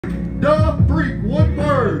one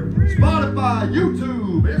word. Spotify,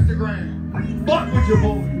 YouTube, Instagram. Fuck with your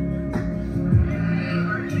boy.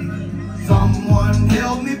 Someone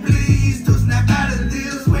help me please to snap out of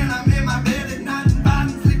this when I'm in my bed at night and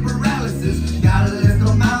fighting sleep paralysis. Got a list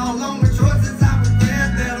of mile long choices I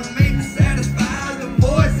regret that I made to satisfy the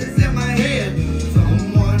voices in my head.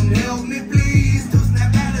 Someone help me please to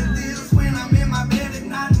snap out of this when I'm in my bed at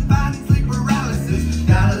night and fighting sleep paralysis.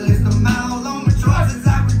 Got a list of mile long choices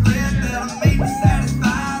I regret that I made to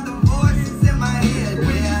satisfy the voices in my head.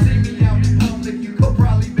 When you see me out in public, you could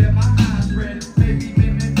probably bet my eyes red. Maybe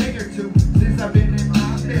been a day or two since I've been in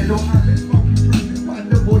my bed, or I've been smoking drugs, but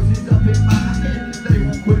the voices up in my head, they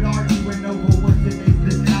won't quit arguing over what today's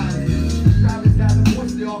disguise is. The stylist got a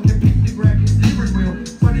voice, they all compete to grab your steering wheel.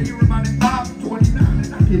 Funny you remind me of 29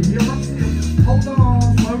 and I can hear them still. Hold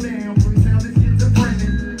on, slow down, please sound this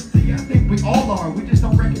schizophrenic. See, I think we all are, we just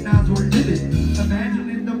don't recognize or admit it. Imagine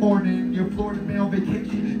in the morning, your Florida male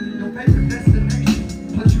vacation, your favorite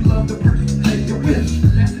destination, plus you love the person that you're with.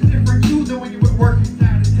 That's a different you than when you were working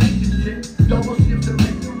inside and taking shit. Double shift to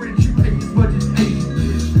make the rent, you pay as much as Asian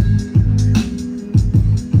shit.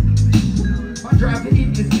 My drive to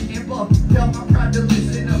eat is getting buff. Tell my pride to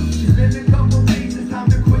listen up. It's been a couple days, it's time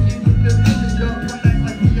to quit and hit the village up. Try to act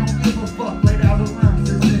like he don't give a fuck. Laid out a line,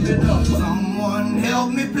 so live it up. Someone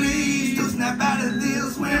help me please to snap out of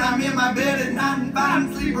this when I'm in my bed at night and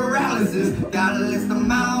fighting sleep paralysis. Got a list of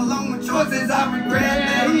mile long choices I regret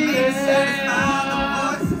that I made to satisfy the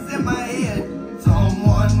voices in my head.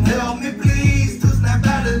 Someone help me please to snap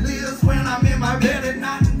out of this when I'm in my bed at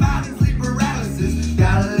night and fighting sleep paralysis.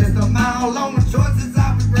 Got a list of mile long choices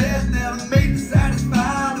I regret that I made to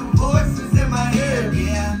satisfy the voices in my head.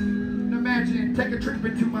 Yeah. Imagine, take a trip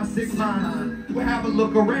into my sick mind. We'll have a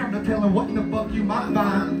look around and tell them what the fuck you might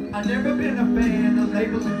find. I've never been a fan of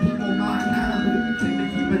labeling people mine. Seem to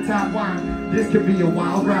keep a tight wine. This could be a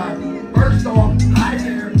wild ride. First off, hi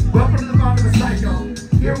there. Welcome to the mind of a psycho.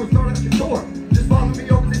 Here we'll start at your door. Just follow me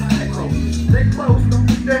over this arrow. Stay close, don't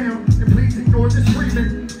look down, and please ignore the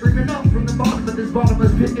screaming. Screaming up from the bottom of this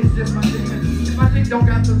bottomless pit. It's just my demon. If my dick don't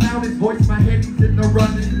got the loudest voice, my head he's in the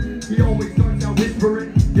running. He always starts out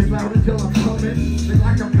whispering. Gets loud until I'm coming. Look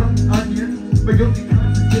like I'm cutting onions. But guilty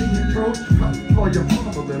conscience getting your throat. Probably call your mom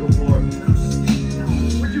a little more.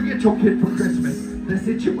 Where'd you get your kid for Christmas? That's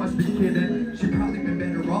it, you must be kidding. She'd probably been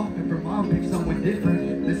better off if her mom picked someone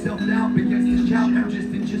different. The self-doubt begins this child now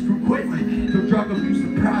just inches from quitting. So drug abuse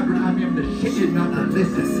and pride remind me of the shit and not to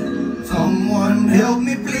listen. Someone help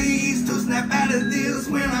me please to snap out of this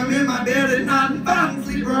when I'm in my bed at night and fighting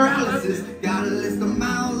sleep paralysis. Got a list of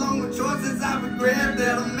mile long choices I regret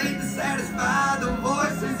that I made to satisfy the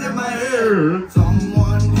voices in my head.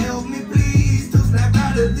 Someone help me please to snap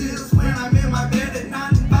out of this when I'm in my bed at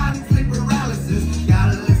night and fighting sleep paralysis.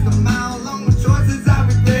 Got a list of mile long choices I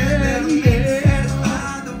regret that I made to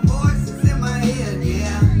satisfy the voices in my head.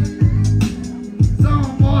 Yeah.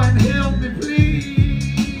 Someone help me please.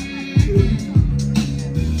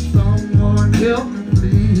 Someone help me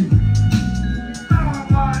please.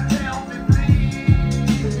 Someone help me please.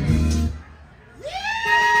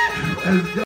 Yeah!